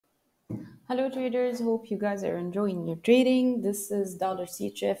Hello traders, hope you guys are enjoying your trading. This is dollar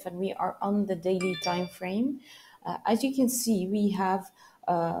CHF and we are on the daily time frame. As you can see, we have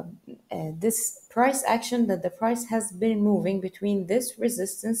this price action that the price has been moving between this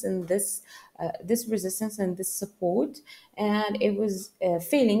resistance and this support, and it was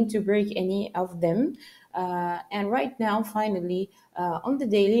failing to break any of them. And right now, finally, on the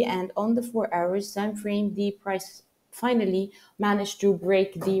daily and on the 4 hours time frame, the price finally managed to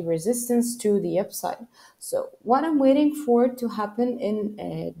break the resistance to the upside. So what I'm waiting for to happen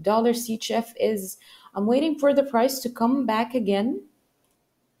in dollar CHF is I'm waiting for the price to come back again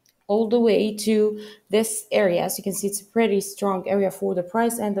all the way to this area. As you can see, it's a pretty strong area for the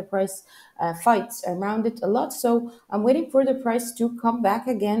price, and the price fights around it a lot. So I'm waiting for the price to come back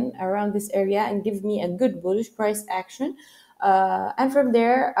again around this area and give me a good bullish price action. And from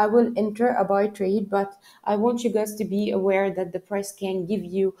there, I will enter a buy trade. But I want you guys to be aware that the price can give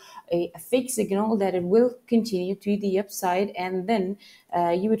you a fake signal that it will continue to the upside, and then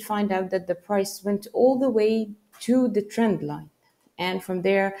you would find out that the price went all the way to the trend line, and from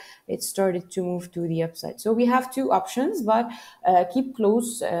there it started to move to the upside. So we have two options, but keep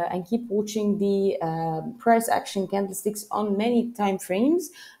close and keep watching the price action candlesticks on many time frames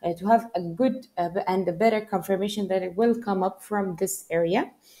to have a good and a better confirmation that it will come up from this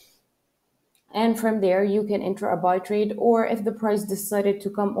area. And from there you can enter a buy trade, or if the price decided to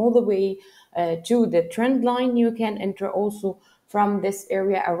come all the way to the trend line, you can enter also from this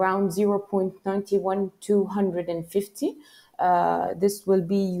area around 0.91250. This will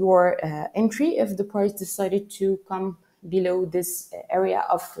be your entry if the price decided to come below this area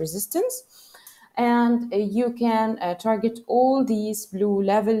of resistance. And you can target all these blue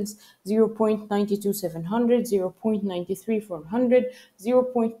levels: 0.92700, 0.93400,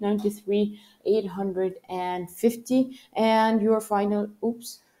 0.93850, and your final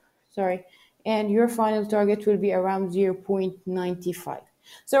and your final target will be around 0.95.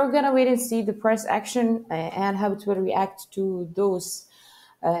 So we're gonna wait and see the price action and how it will react to those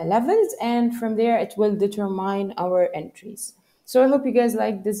levels, and from there it will determine our entries. So I hope you guys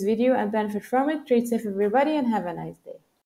like this video and benefit from it. Trade safe everybody, and have a nice day.